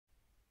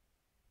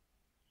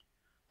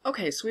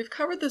Okay, so we've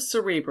covered the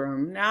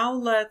cerebrum. Now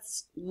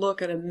let's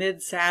look at a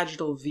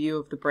mid-sagittal view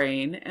of the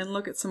brain and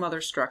look at some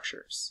other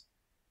structures.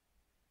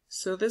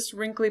 So this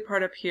wrinkly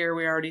part up here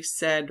we already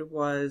said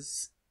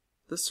was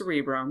the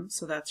cerebrum,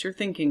 so that's your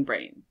thinking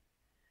brain.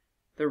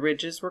 The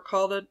ridges were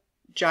called a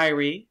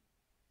gyri,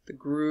 the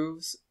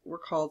grooves were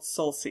called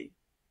sulci.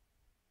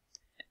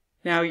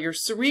 Now your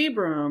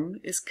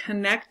cerebrum is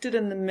connected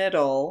in the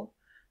middle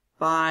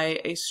by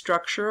a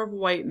structure of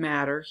white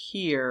matter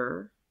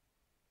here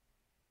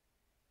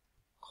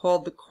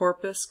called the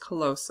corpus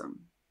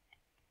callosum.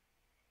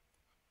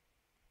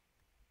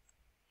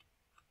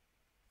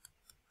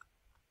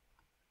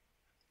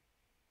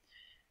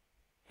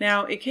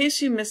 Now, in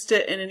case you missed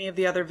it in any of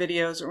the other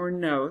videos or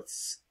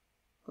notes,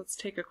 let's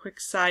take a quick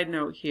side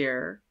note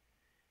here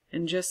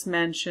and just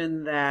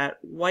mention that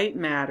white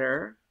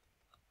matter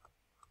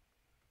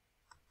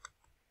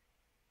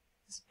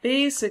is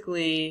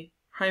basically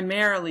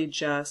primarily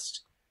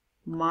just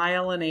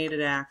myelinated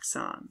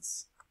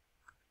axons.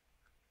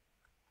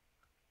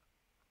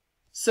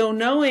 So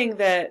knowing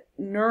that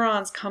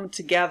neurons come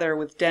together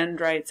with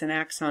dendrites and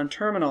axon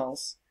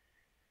terminals,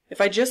 if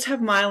I just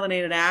have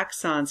myelinated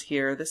axons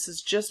here, this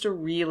is just a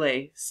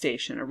relay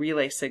station, a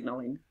relay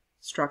signaling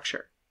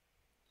structure.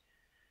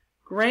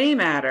 Gray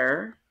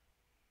matter,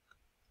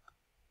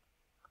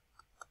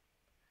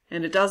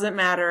 and it doesn't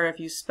matter if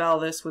you spell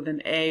this with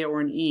an A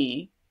or an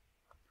E,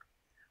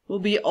 will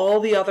be all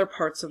the other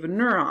parts of a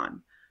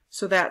neuron.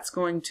 So that's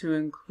going to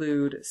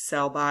include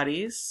cell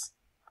bodies,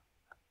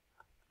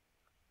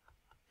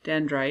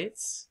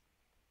 dendrites,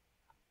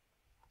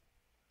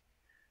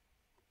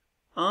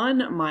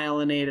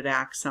 unmyelinated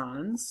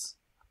axons,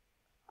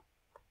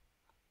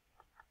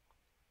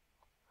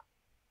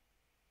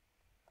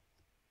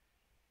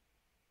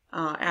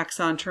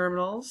 axon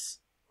terminals,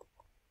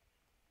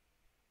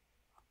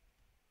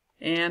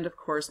 and of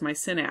course my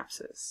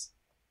synapses.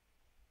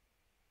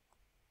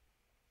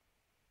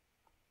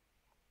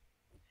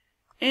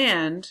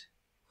 And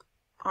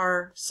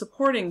our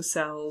supporting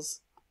cells,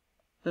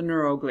 the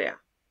neuroglia.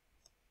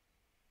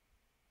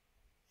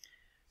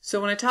 So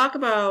when I talk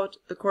about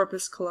the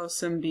corpus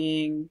callosum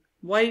being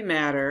white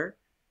matter,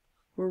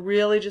 we're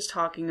really just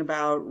talking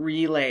about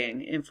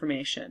relaying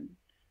information.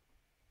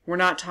 We're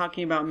not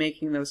talking about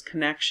making those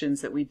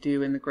connections that we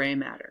do in the gray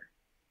matter.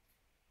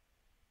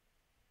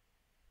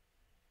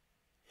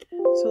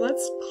 So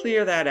let's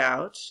clear that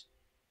out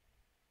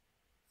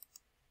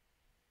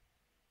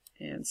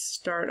and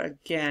start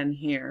again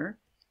here.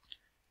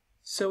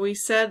 So we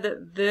said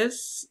that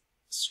this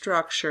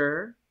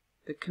structure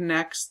that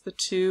connects the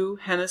two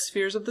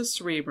hemispheres of the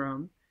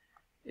cerebrum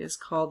is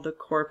called the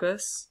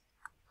corpus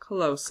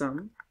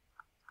callosum.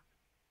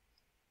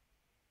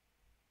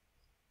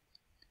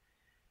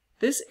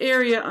 This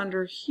area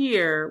under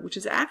here, which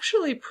is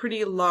actually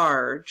pretty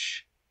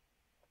large,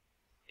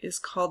 is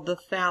called the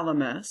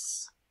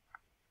thalamus.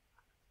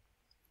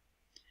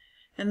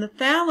 And the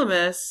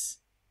thalamus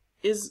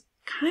is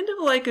kind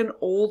of like an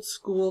old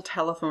school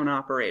telephone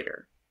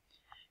operator.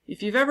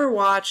 If you've ever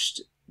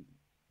watched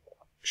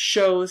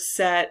shows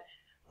set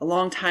a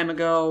long time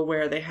ago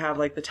where they have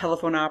like the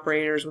telephone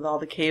operators with all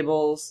the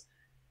cables,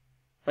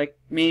 like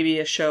maybe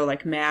a show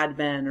like Mad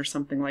Men or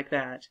something like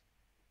that.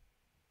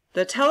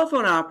 The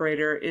telephone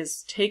operator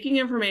is taking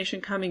information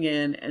coming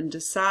in and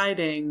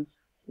deciding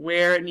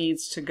where it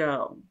needs to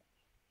go.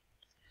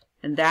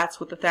 And that's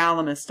what the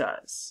thalamus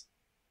does.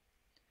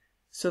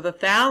 So the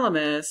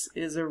thalamus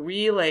is a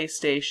relay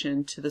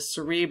station to the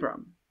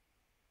cerebrum.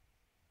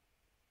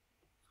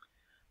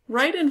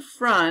 Right in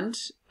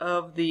front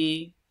of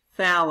the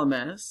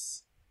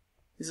thalamus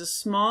is a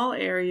small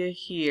area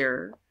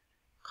here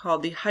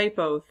called the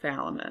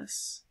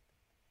hypothalamus.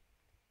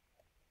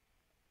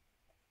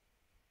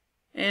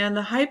 And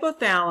the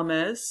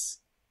hypothalamus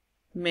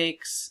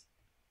makes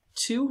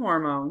two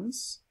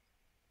hormones,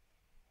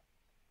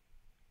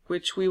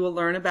 which we will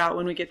learn about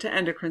when we get to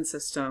endocrine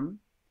system,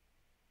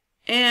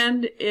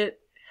 and it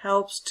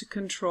helps to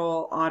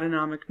control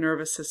autonomic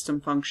nervous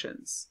system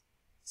functions.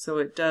 So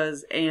it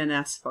does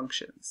ANS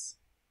functions.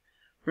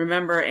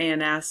 Remember,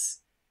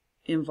 ANS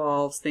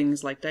involves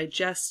things like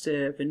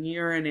digestive and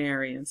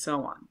urinary and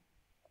so on.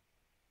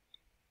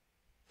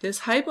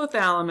 This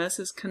hypothalamus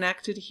is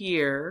connected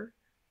here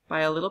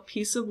by a little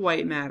piece of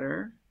white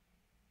matter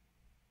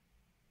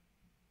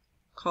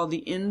called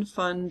the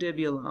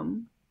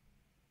infundibulum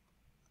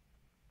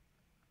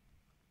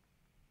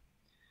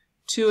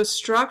to a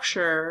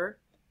structure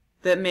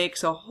that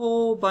makes a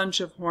whole bunch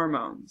of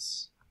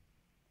hormones.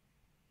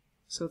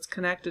 So it's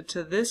connected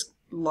to this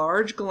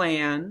large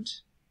gland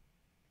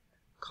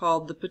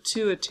called the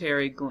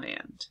pituitary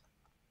gland.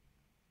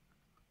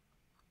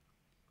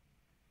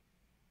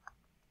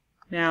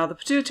 Now, the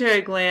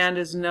pituitary gland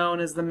is known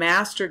as the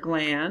master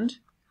gland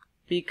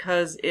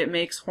because it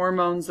makes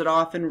hormones that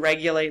often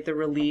regulate the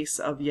release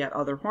of yet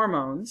other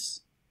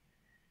hormones.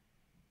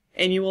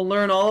 And you will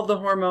learn all of the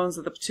hormones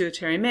that the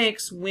pituitary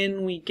makes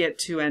when we get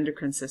to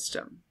endocrine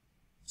system.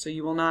 So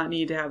you will not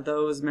need to have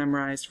those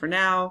memorized for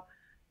now.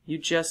 You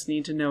just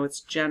need to know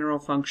its general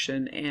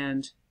function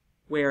and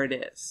where it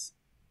is.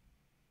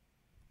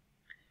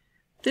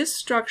 This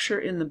structure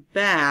in the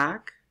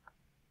back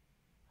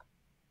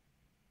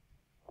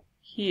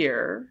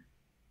here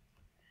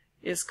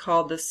is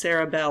called the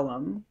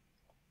cerebellum.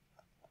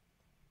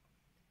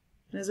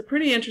 It is a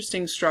pretty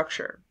interesting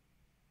structure.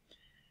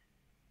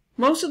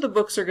 Most of the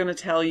books are going to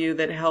tell you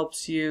that it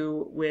helps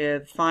you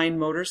with fine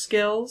motor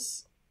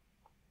skills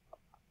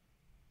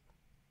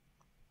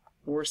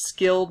or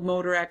skilled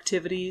motor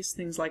activities,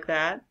 things like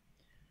that.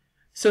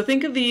 So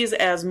think of these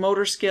as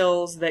motor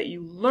skills that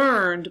you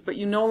learned, but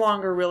you no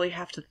longer really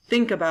have to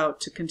think about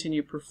to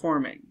continue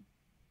performing.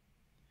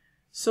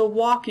 So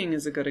walking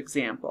is a good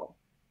example.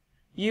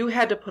 You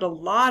had to put a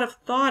lot of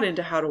thought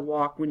into how to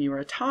walk when you were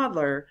a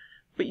toddler,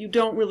 but you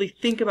don't really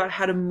think about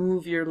how to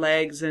move your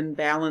legs and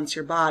balance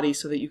your body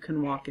so that you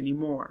can walk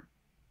anymore.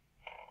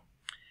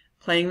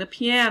 Playing the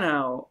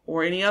piano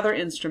or any other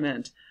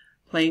instrument,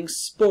 playing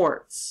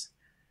sports,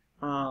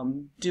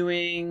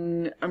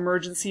 doing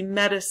emergency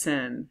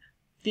medicine.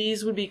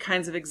 These would be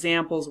kinds of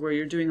examples where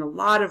you're doing a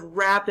lot of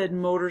rapid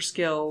motor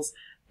skills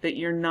that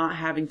you're not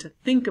having to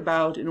think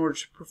about in order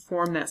to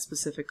perform that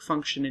specific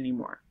function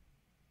anymore.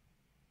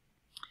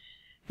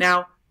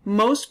 Now,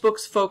 most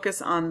books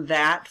focus on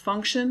that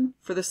function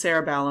for the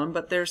cerebellum,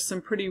 but there's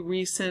some pretty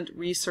recent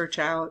research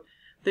out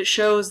that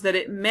shows that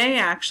it may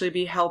actually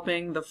be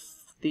helping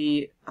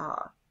the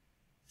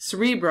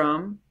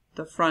cerebrum,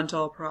 the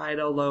frontal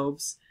parietal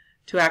lobes,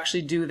 to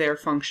actually do their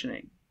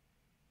functioning.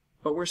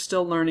 But we're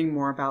still learning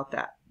more about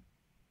that.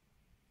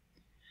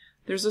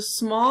 There's a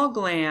small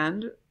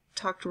gland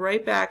tucked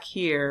right back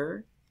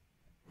here,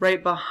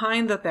 right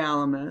behind the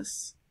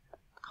thalamus,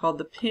 called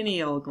the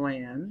pineal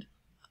gland.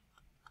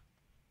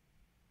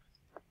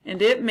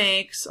 And it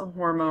makes a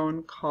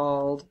hormone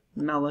called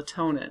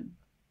melatonin.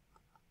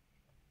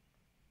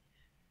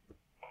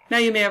 Now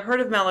you may have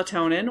heard of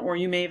melatonin, or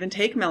you may even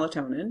take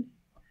melatonin.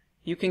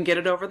 You can get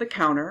it over the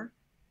counter.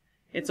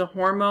 It's a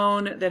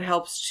hormone that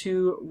helps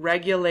to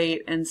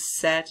regulate and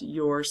set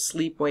your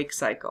sleep-wake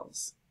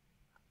cycles.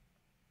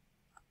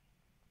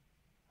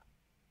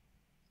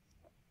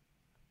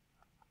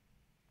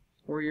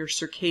 Or your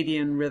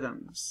circadian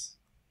rhythms.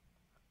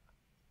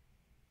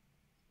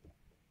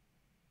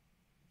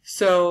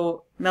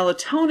 So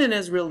melatonin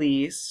is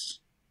released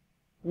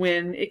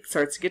when it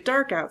starts to get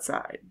dark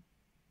outside.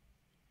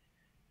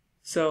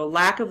 So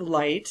lack of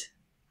light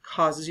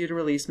causes you to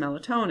release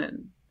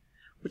melatonin,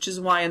 which is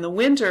why in the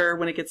winter,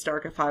 when it gets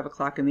dark at 5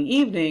 o'clock in the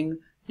evening,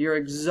 you're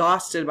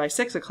exhausted by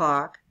 6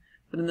 o'clock.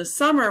 But in the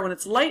summer, when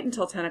it's light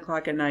until 10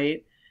 o'clock at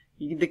night,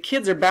 the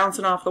kids are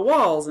bouncing off the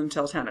walls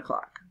until 10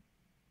 o'clock.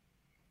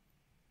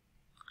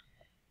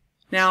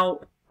 Now,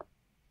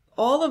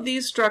 all of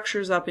these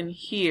structures up in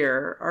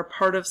here are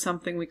part of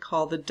something we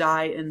call the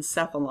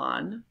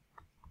diencephalon.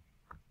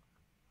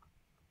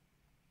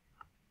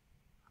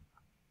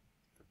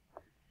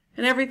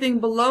 And everything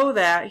below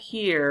that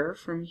here,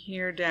 from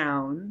here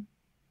down,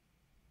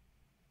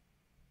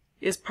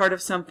 is part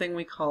of something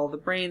we call the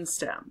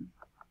brainstem.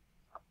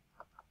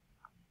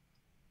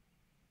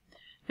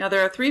 Now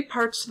there are 3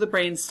 parts to the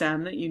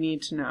brainstem that you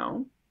need to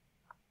know.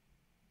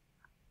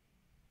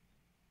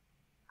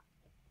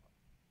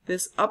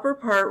 This upper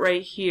part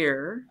right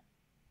here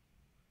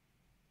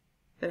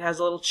that has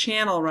a little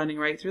channel running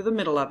right through the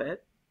middle of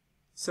it.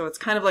 So it's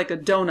kind of like a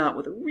donut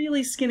with a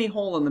really skinny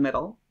hole in the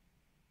middle.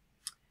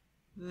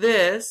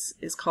 This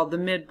is called the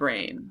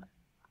midbrain.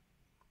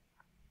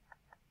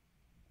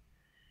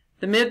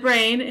 The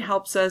midbrain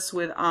helps us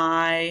with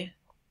eye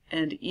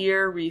and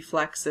ear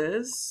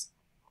reflexes.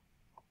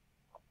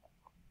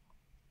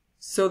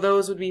 So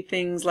those would be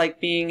things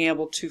like being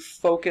able to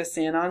focus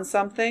in on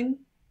something,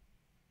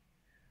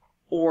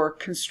 or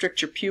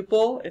constrict your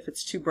pupil if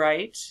it's too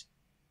bright,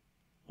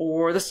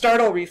 or the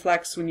startle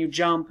reflex when you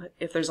jump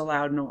if there's a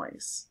loud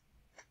noise.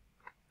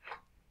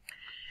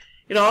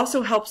 It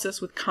also helps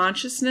us with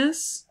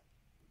consciousness.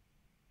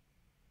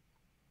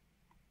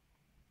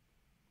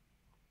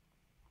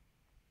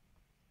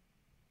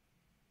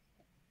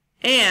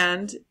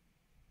 And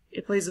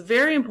it plays a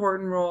very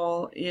important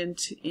role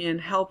in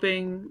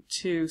helping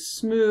to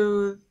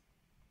smooth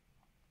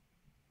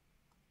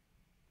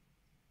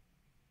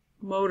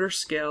motor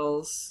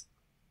skills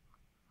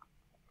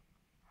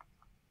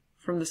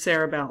from the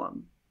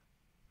cerebellum.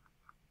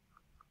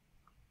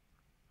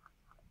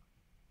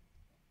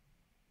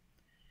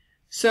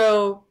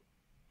 So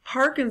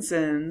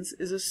Parkinson's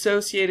is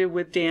associated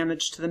with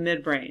damage to the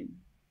midbrain.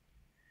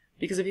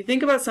 Because if you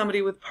think about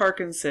somebody with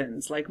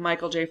Parkinson's, like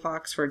Michael J.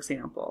 Fox, for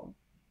example,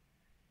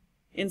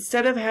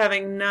 instead of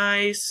having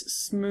nice,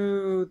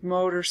 smooth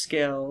motor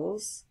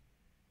skills,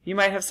 you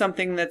might have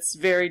something that's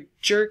very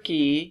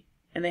jerky,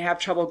 and they have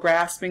trouble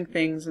grasping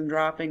things and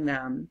dropping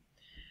them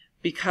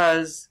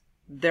because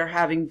they're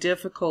having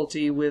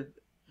difficulty with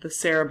the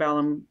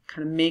cerebellum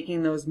kind of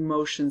making those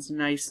motions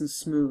nice and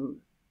smooth.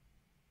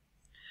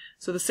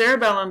 So the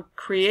cerebellum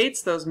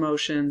creates those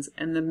motions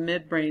and the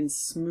midbrain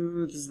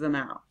smooths them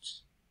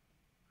out.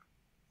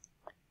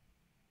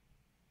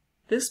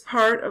 This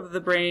part of the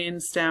brain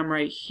stem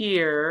right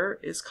here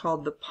is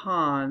called the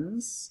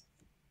pons.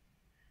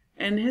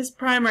 and his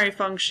primary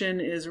function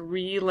is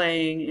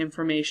relaying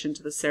information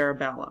to the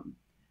cerebellum.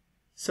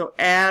 So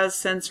as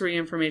sensory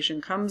information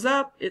comes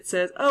up, it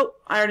says, oh,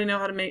 I already know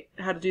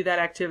how to do that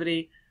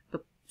activity.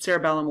 The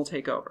cerebellum will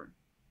take over.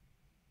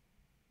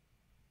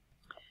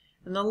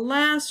 And the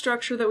last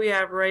structure that we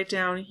have right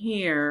down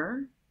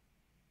here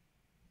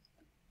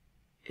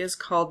is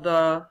called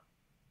what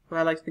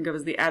I like to think of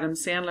as the Adam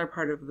Sandler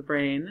part of the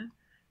brain.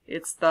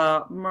 It's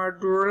the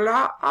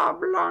medulla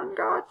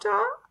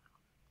oblongata.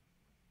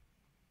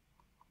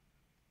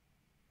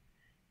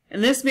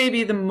 And this may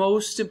be the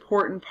most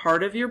important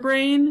part of your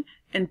brain,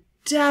 and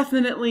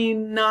definitely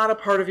not a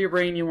part of your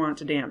brain you want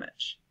to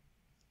damage.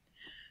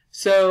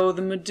 So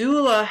the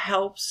medulla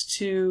helps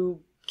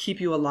to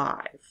keep you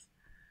alive.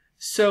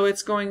 So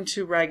it's going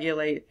to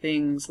regulate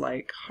things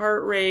like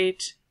heart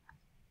rate,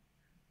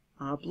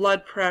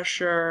 blood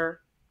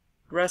pressure,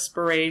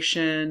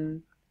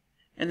 respiration,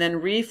 and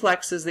then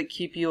reflexes that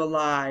keep you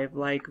alive,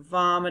 like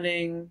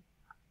vomiting,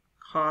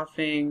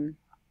 coughing,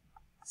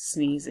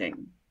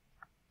 sneezing.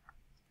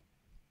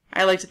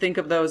 I like to think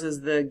of those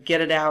as the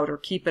get it out or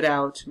keep it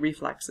out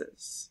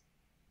reflexes.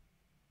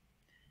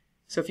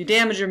 So if you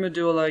damage your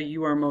medulla,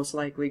 you are most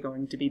likely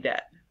going to be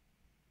dead.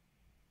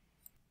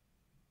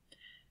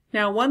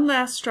 Now, one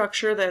last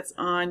structure that's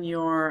on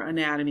your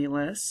anatomy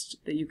list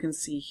that you can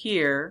see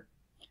here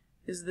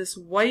is this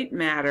white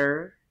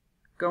matter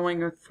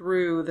going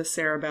through the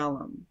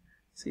cerebellum.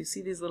 So you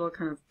see these little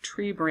kind of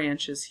tree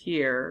branches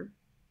here.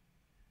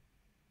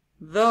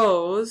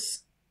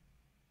 Those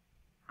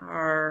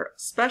are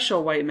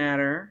special white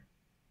matter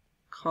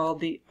called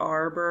the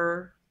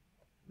arbor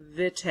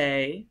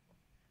vitae,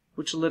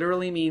 which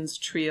literally means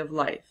tree of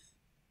life.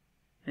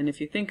 And if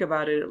you think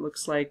about it, it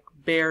looks like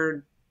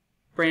bare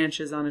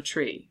branches on a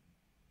tree.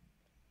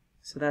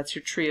 So that's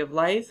your tree of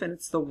life, and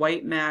it's the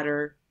white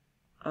matter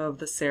of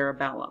the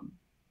cerebellum.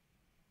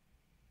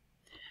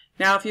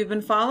 Now, if you've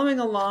been following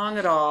along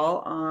at all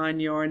on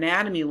your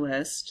anatomy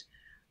list,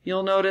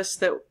 you'll notice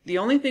that the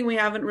only thing we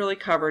haven't really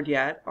covered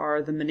yet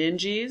are the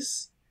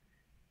meninges,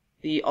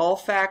 the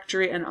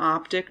olfactory and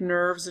optic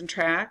nerves and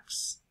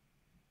tracts,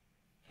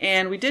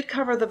 and we did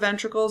cover the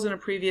ventricles in a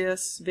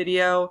previous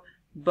video,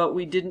 but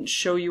we didn't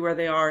show you where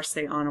they are,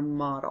 say, on a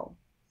model.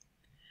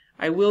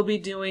 I will be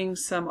doing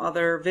some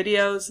other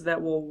videos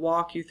that will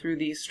walk you through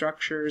these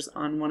structures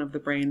on one of the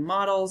brain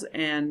models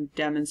and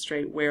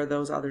demonstrate where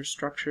those other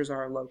structures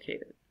are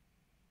located.